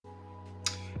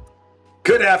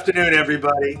Good afternoon,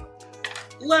 everybody.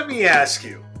 Let me ask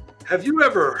you, have you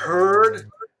ever heard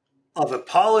of a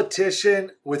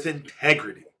politician with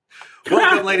integrity?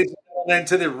 Welcome, ladies and gentlemen,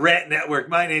 to the Rant Network.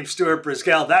 My name's Stuart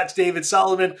Briscoe. That's David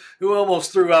Solomon, who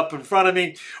almost threw up in front of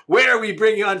me, where we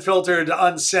bring you unfiltered,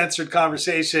 uncensored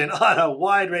conversation on a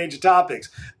wide range of topics.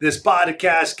 This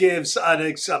podcast gives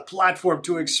a platform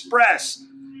to express,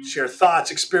 share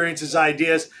thoughts, experiences,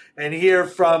 ideas, and hear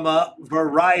from a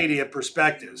variety of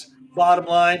perspectives. Bottom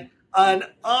line, an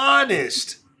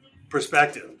honest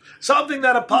perspective. Something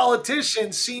that a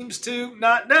politician seems to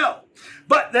not know.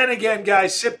 But then again,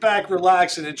 guys, sit back,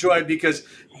 relax, and enjoy because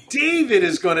David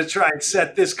is going to try and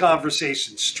set this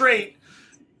conversation straight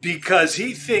because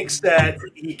he thinks that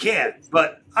he can.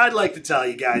 But I'd like to tell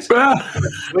you guys,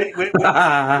 when you think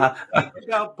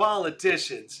about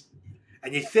politicians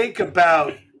and you think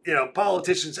about,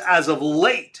 politicians as of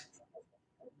late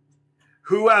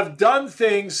who have done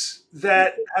things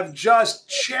that have just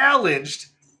challenged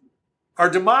our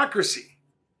democracy.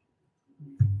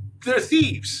 They're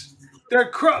thieves. They're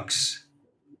crooks.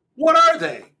 What are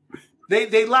they?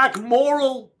 They lack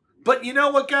moral. But you know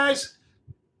what, guys?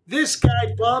 This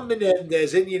guy, Bob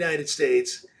Menendez in the United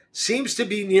States, seems to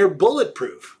be near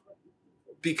bulletproof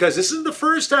because this isn't the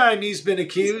first time he's been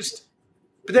accused.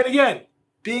 But then again,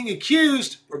 being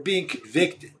accused or being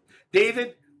convicted.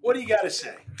 David, what do you got to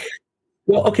say?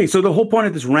 Well, okay, so the whole point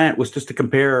of this rant was just to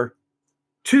compare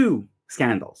two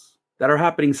scandals that are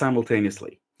happening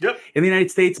simultaneously. Yep. In the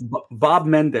United States, Bob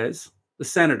Menendez, the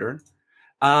senator,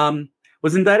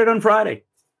 was indicted on Friday.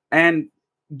 And,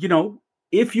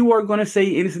 if you are going to say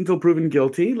innocent until proven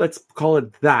guilty, let's call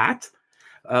it that,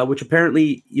 which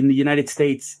apparently in the United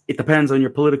States, it depends on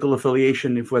your political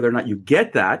affiliation if whether or not you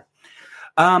get that.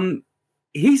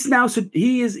 He's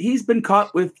been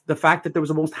caught with the fact that there was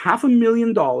almost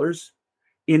 $500,000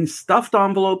 in stuffed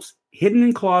envelopes hidden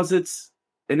in closets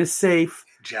in a safe.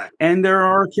 Jack. And there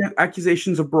are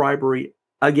accusations of bribery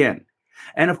again.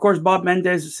 And of course, Bob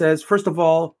Menendez says, first of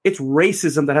all, it's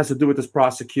racism that has to do with this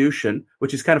prosecution,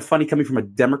 which is kind of funny coming from a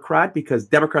Democrat because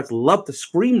Democrats love to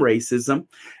scream racism.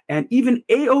 And even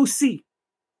AOC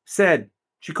said,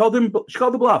 She called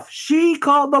the bluff. She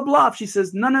called the bluff. She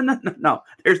says, no.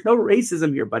 There's no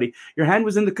racism here, buddy. Your hand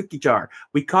was in the cookie jar.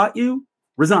 We caught you.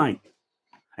 Resign.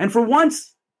 And for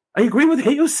once, I agree with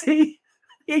AOC. I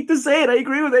hate to say it. I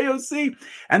agree with AOC.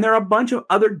 And there are a bunch of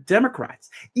other Democrats.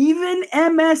 Even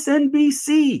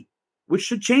MSNBC, which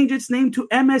should change its name to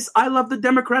MS I Love the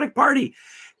Democratic Party,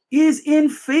 is in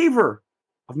favor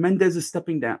of Menendez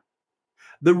stepping down.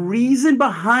 The reason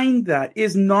behind that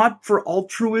is not for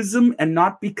altruism and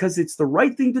not because it's the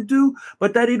right thing to do,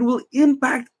 but that it will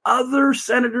impact other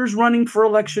senators running for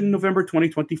election in November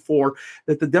 2024,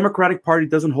 that the Democratic Party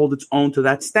doesn't hold its own to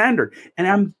that standard.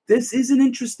 And this is an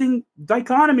interesting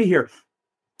dichotomy here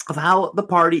of how the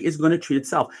party is going to treat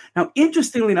itself. Now,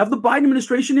 interestingly enough, the Biden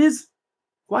administration is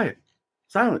quiet,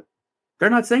 silent.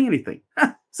 They're not saying anything.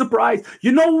 Surprise.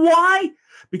 You know why?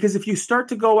 Because if you start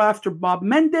to go after Bob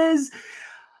Menendez,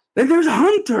 then there's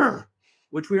Hunter,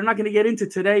 which we're not going to get into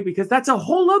today because that's a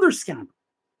whole other scandal.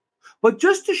 But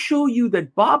just to show you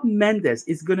that Bob Menendez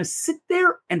is going to sit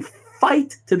there and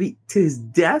fight to his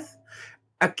death,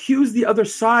 accuse the other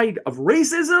side of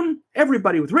racism,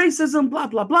 everybody with racism, blah,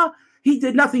 blah, blah. He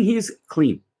did nothing. He is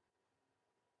clean.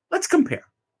 Let's compare,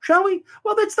 shall we?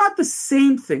 Well, that's not the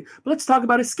same thing, but let's talk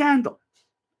about a scandal.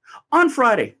 On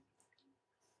Friday,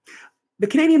 the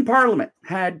Canadian Parliament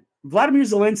had Vladimir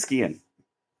Zelensky in.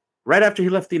 Right after he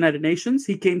left the United Nations,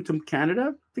 he came to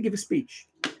Canada to give a speech.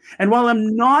 And while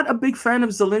I'm not a big fan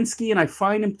of Zelensky and I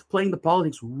find him playing the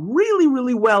politics really,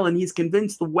 really well, and he's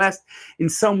convinced the West in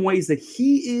some ways that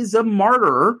he is a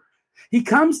martyr, he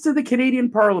comes to the Canadian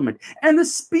Parliament. And the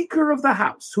Speaker of the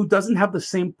House, who doesn't have the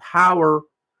same power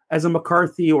as a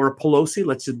McCarthy or a Pelosi,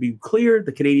 let's just be clear,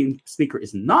 the Canadian Speaker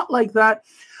is not like that.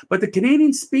 But the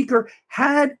Canadian Speaker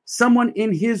had someone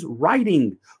in his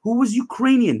writing who was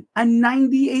Ukrainian, a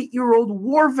 98-year-old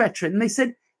war veteran. And they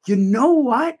said, you know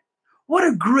what? What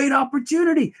a great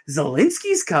opportunity.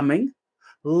 Zelensky's coming.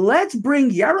 Let's bring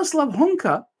Yaroslav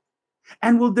Hunka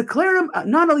and we'll declare him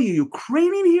not only a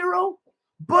Ukrainian hero,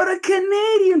 but a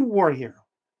Canadian war hero.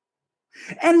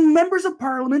 And members of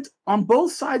parliament on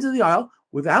both sides of the aisle,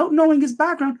 without knowing his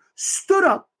background, stood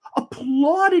up,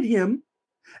 applauded him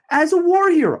as a war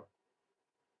hero.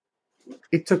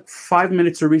 It took 5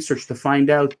 minutes of research to find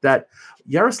out that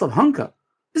Yaroslav Hunka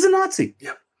is a Nazi.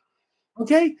 Yep.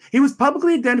 Okay? He was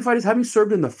publicly identified as having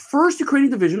served in the 1st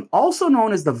Ukrainian Division, also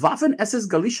known as the Waffen-SS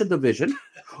Galicia Division,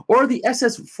 or the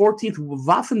SS 14th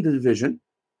Waffen Division,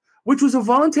 which was a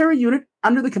voluntary unit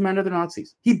under the command of the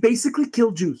Nazis. He basically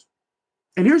killed Jews.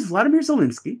 And here's Vladimir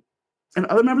Zelensky and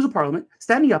other members of parliament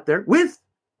standing up there with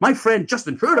my friend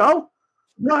Justin Trudeau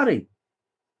nodding.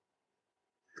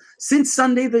 Since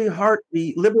Sunday,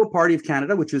 the Liberal Party of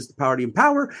Canada, which is the party in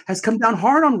power, has come down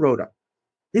hard on Rhoda,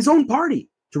 his own party,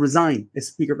 to resign as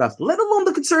Speaker of the House, let alone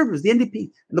the Conservatives, the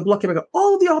NDP, and the Bloc Québécois,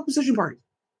 all of the opposition parties.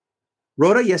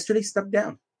 Rhoda yesterday stepped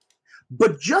down.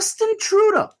 But Justin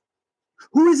Trudeau,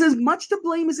 who is as much to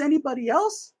blame as anybody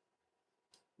else,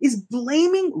 is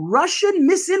blaming Russian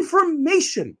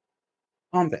misinformation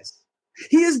on this.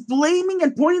 He is blaming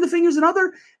and pointing the fingers at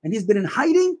others, and he's been in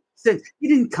hiding since. He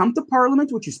didn't come to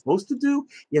Parliament, which he's supposed to do.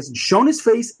 He hasn't shown his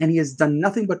face, and he has done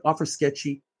nothing but offer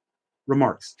sketchy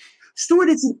remarks. Stuart,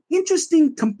 it's an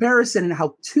interesting comparison in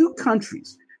how two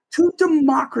countries, two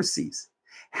democracies,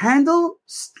 handle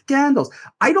scandals.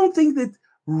 I don't think that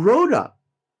Rhoda,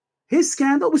 his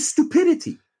scandal was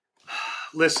stupidity.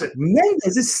 Listen,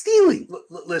 Mendes is stealing.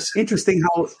 Listen, interesting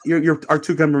how our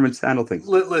two governments handle things.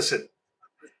 Listen,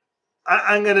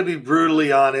 I'm going to be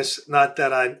brutally honest. Not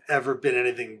that I've ever been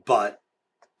anything but.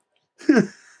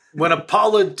 When a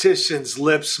politician's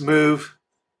lips move,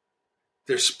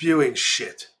 they're spewing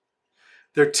shit.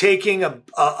 They're taking a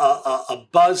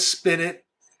buzz spinet,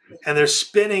 and they're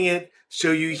spinning it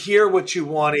so you hear what you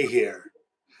want to hear.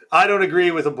 I don't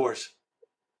agree with abortion.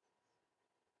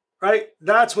 Right?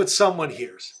 That's what someone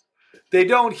hears. They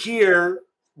don't hear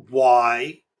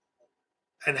why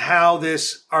and how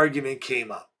this argument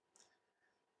came up.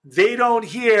 They don't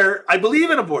hear, I believe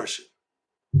in abortion.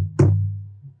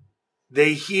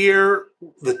 They hear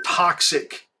the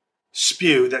toxic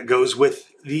spew that goes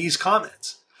with these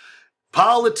comments.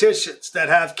 Politicians that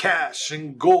have cash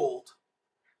and gold.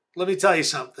 Let me tell you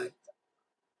something.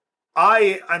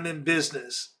 I'm in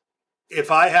business.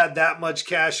 If I had that much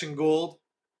cash and gold,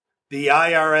 the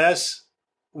IRS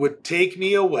would take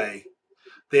me away.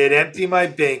 They'd empty my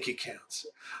bank accounts.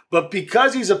 But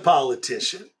because he's a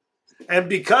politician, and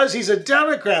because he's a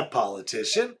Democrat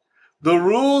politician, the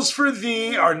rules for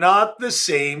thee are not the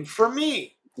same for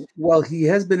me. Well, he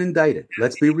has been indicted.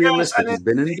 Let's be realistic. He's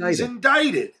been indicted. He's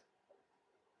indicted.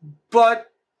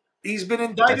 But he's been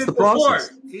indicted before.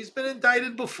 Process. He's been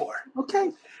indicted before.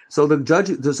 Okay. So the judge,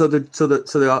 so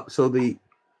the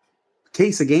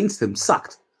case against him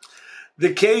sucked.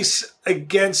 The case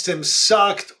against him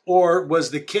sucked, or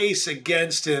was the case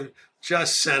against him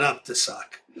just set up to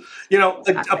suck? You know,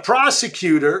 a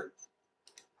prosecutor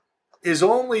is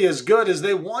only as good as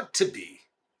they want to be,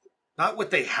 not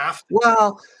what they have to.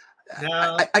 Well,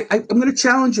 no. I'm going to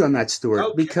challenge you on that, Stuart,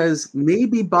 okay. Because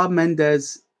maybe Bob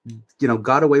Mendes,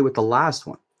 got away with the last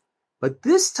one, but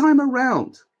this time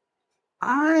around,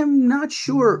 I'm not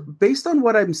sure. Based on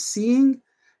what I'm seeing,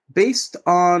 based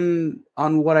on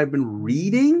what I've been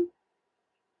reading,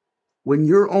 when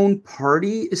your own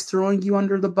party is throwing you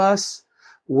under the bus,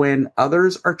 when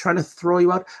others are trying to throw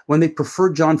you out, when they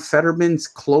prefer John Fetterman's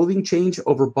clothing change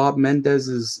over Bob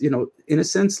Mendes's,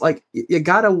 innocence, like you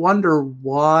got to wonder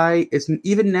why isn't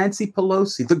even Nancy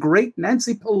Pelosi, the great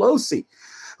Nancy Pelosi,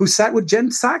 who sat with Jen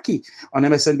Psaki on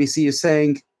MSNBC, is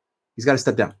saying he's got to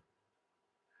step down.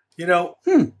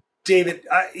 David,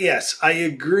 yes, I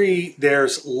agree.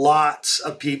 There's lots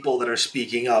of people that are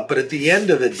speaking up, but at the end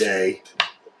of the day,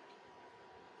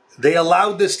 they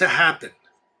allowed this to happen.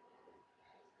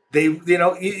 They,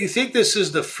 you think this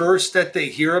is the first that they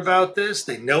hear about this?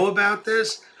 They know about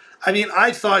this? I mean,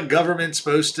 I thought government's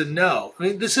supposed to know. I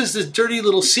mean, this is this dirty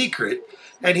little secret,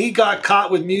 and he got caught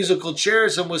with musical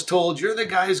chairs and was told, you're the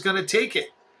guy who's going to take it.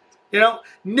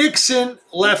 Nixon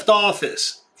left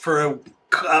office for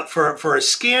a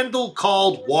scandal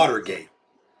called Watergate.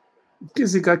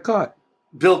 Because he got caught.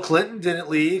 Bill Clinton didn't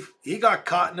leave. He got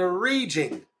caught in a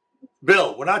raging.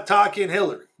 Bill, we're not talking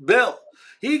Hillary. Bill,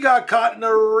 he got caught in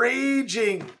a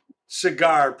raging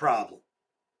cigar problem.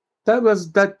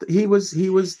 He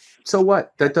was. So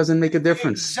what? That doesn't make a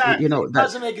difference. Exactly. It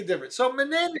doesn't make a difference. So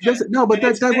Menendez. No, but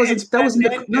that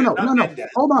wasn't. No.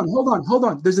 Hold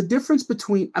on. There's a difference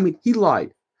between. He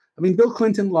lied. Bill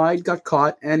Clinton lied, got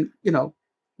caught, and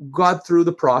got through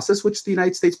the process, which the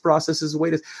United States process is the way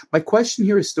it is. My question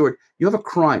here is, Stuart, you have a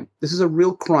crime. This is a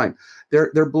real crime.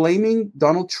 They're blaming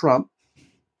Donald Trump,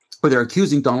 or they're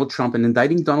accusing Donald Trump and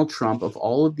indicting Donald Trump of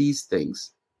all of these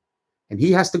things, and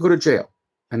he has to go to jail.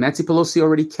 And Nancy Pelosi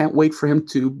already can't wait for him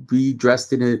to be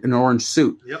dressed in an orange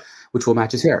suit, which will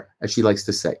match his hair, as she likes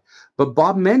to say. But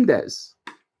Bob Mendes,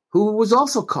 who was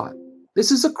also caught, this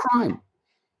is a crime,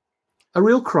 a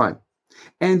real crime.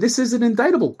 And this is an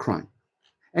indictable crime.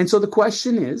 And so the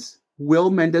question is, will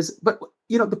Mendes, but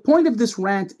the point of this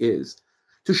rant is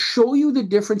to show you the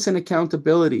difference in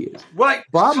accountability is. Right.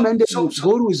 Bob Menendez will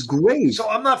go to his grave. So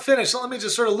I'm not finished. So let me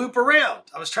just sort of loop around.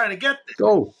 I was trying to get there.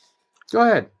 Go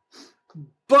ahead.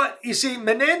 But you see,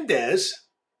 Menendez,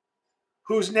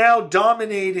 who's now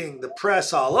dominating the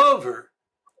press all over,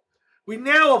 we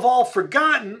now have all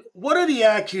forgotten what are the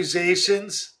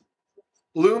accusations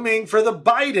looming for the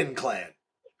Biden clan.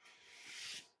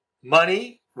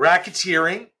 Money,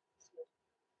 racketeering,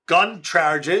 gun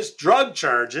charges, drug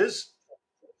charges,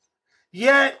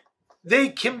 yet they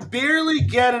can barely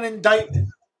get an indictment.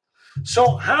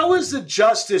 So how is the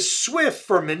justice swift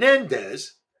for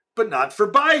Menendez, but not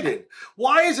for Biden?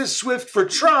 Why is it swift for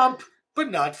Trump,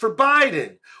 but not for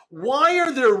Biden? Why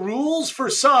are there rules for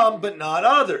some, but not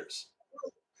others?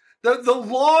 The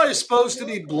law is supposed to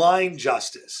be blind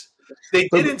justice. They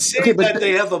didn't say that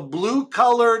they have a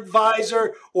blue-colored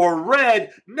visor or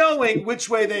red, knowing which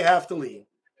way they have to lean.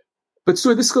 But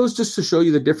so this goes just to show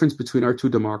you the difference between our two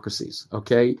democracies,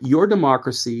 okay? Your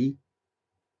democracy,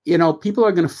 people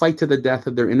are going to fight to the death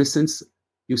of their innocence.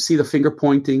 You see the finger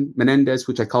pointing, Menendez,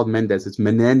 which I called Mendez. It's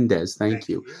Menendez. Thank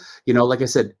you. Like I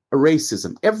said,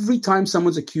 racism. Every time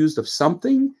someone's accused of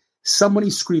something,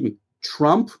 somebody's screaming.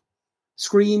 Trump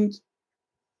screamed.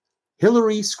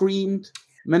 Hillary screamed.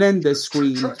 Menendez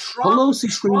screamed.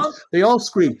 Pelosi screamed. They all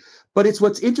screamed. But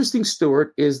what's interesting,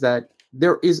 Stuart, is that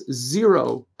there is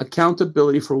zero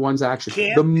accountability for one's actions.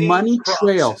 The money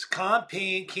trail.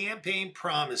 Campaign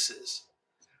promises.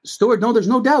 Stuart, no, there's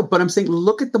no doubt. But I'm saying,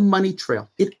 look at the money trail.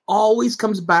 It always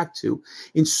comes back to,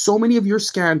 in so many of your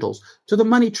scandals, to the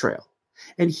money trail.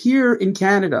 And here in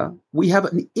Canada, we have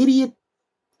an idiot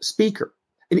speaker,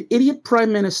 an idiot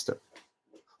prime minister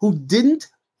who didn't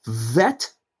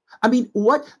vet. I mean,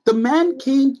 what? The man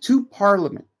came to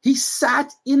Parliament. He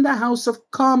sat in the House of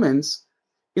Commons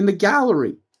in the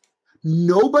gallery.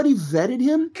 Nobody vetted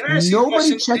him.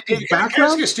 Nobody checked his background. Can I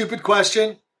ask you a stupid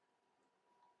question?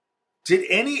 Did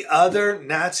any other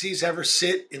Nazis ever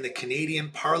sit in the Canadian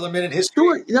Parliament in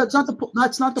history? Stuart, that's not the point.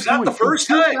 Not the first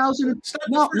time.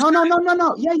 No.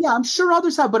 Yeah. I'm sure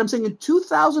others have, but I'm saying in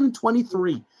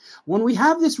 2023, when we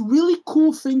have this really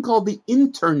cool thing called the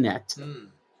internet,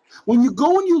 when you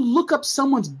go and you look up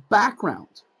someone's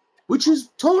background, which is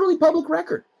totally public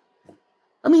record.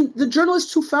 I mean, the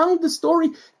journalists who found the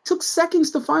story took seconds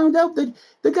to find out that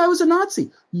the guy was a Nazi.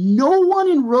 No one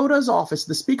in Rhoda's office,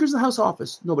 the Speaker's of the House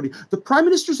office, nobody. The Prime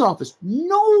Minister's office,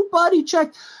 nobody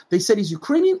checked. They said he's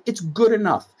Ukrainian. It's good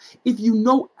enough. If you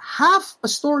know half a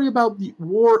story about the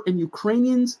war in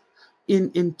Ukrainians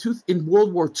in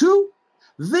World War II,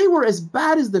 they were as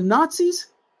bad as the Nazis.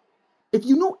 If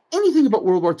you know anything about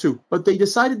World War II, but they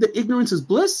decided that ignorance is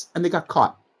bliss and they got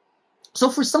caught. So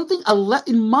for something,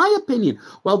 in my opinion,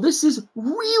 well, this is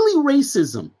really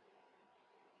racism,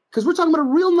 because we're talking about a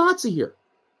real Nazi here.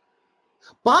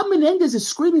 Bob Menendez is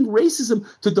screaming racism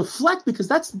to deflect, because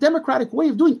that's the Democratic way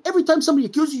of doing it. Every time somebody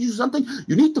accuses you of something,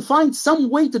 you need to find some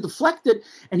way to deflect it.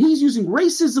 And he's using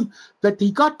racism that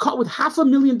he got caught with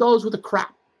 $500,000 worth of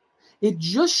crap. It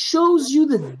just shows you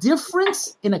the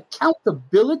difference in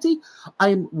accountability.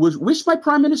 I wish my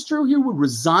prime minister here would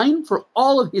resign for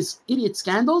all of his idiot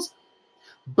scandals.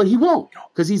 But he won't,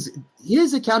 because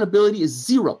his accountability is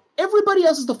zero. Everybody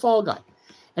else is the fall guy.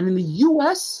 And in the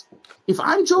U.S., if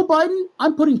I'm Joe Biden,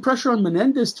 I'm putting pressure on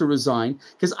Menendez to resign,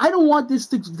 because I don't want this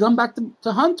to come back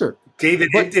to Hunter. David,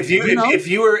 but, if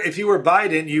you were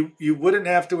Biden, you wouldn't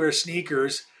have to wear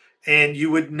sneakers, and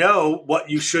you would know what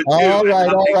you should do. All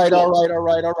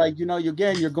right.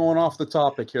 You're going off the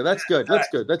topic here. That's good.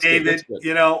 David,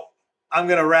 I'm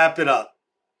going to wrap it up.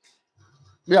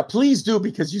 Yeah, please do,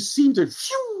 because you seem to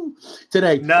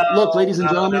today. Look, ladies and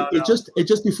gentlemen, it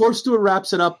just before Stuart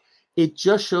wraps it up, it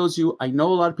just shows you. I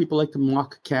know a lot of people like to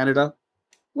mock Canada.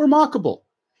 We're mockable,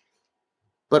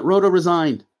 but Rhoda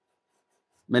resigned.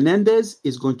 Menendez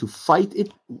is going to fight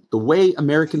it the way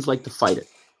Americans like to fight it.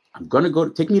 I'm going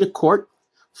to take me to court,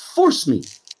 force me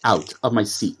out of my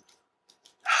seat.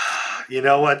 You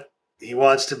know what? He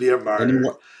wants to be a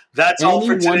martyr. That's all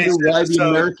for today's episode. Why the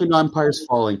American empire's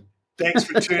falling. Thanks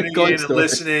for tuning in and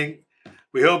listening.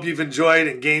 We hope you've enjoyed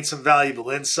and gained some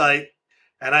valuable insight.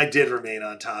 And I did remain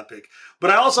on topic. But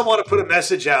I also want to put a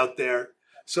message out there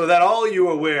so that all of you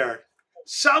are aware.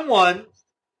 Someone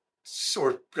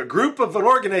or a group of an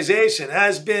organization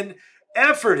has been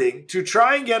efforting to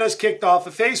try and get us kicked off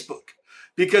of Facebook,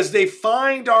 because they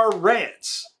find our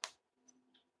rants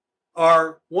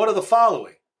are one of the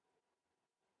following: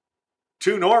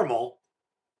 too normal,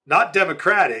 not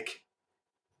democratic,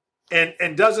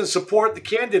 and doesn't support the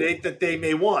candidate that they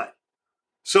may want.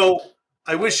 So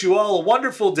I wish you all a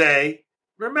wonderful day.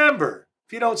 Remember,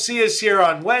 if you don't see us here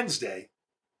on Wednesday,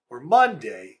 or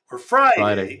Monday or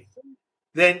Friday,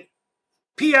 then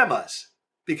PM us,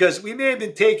 because we may have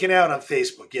been taken out on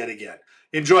Facebook yet again.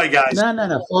 Enjoy, guys.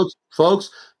 No.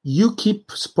 Folks, you keep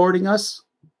supporting us.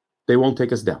 They won't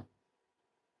take us down.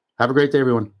 Have a great day,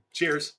 everyone. Cheers.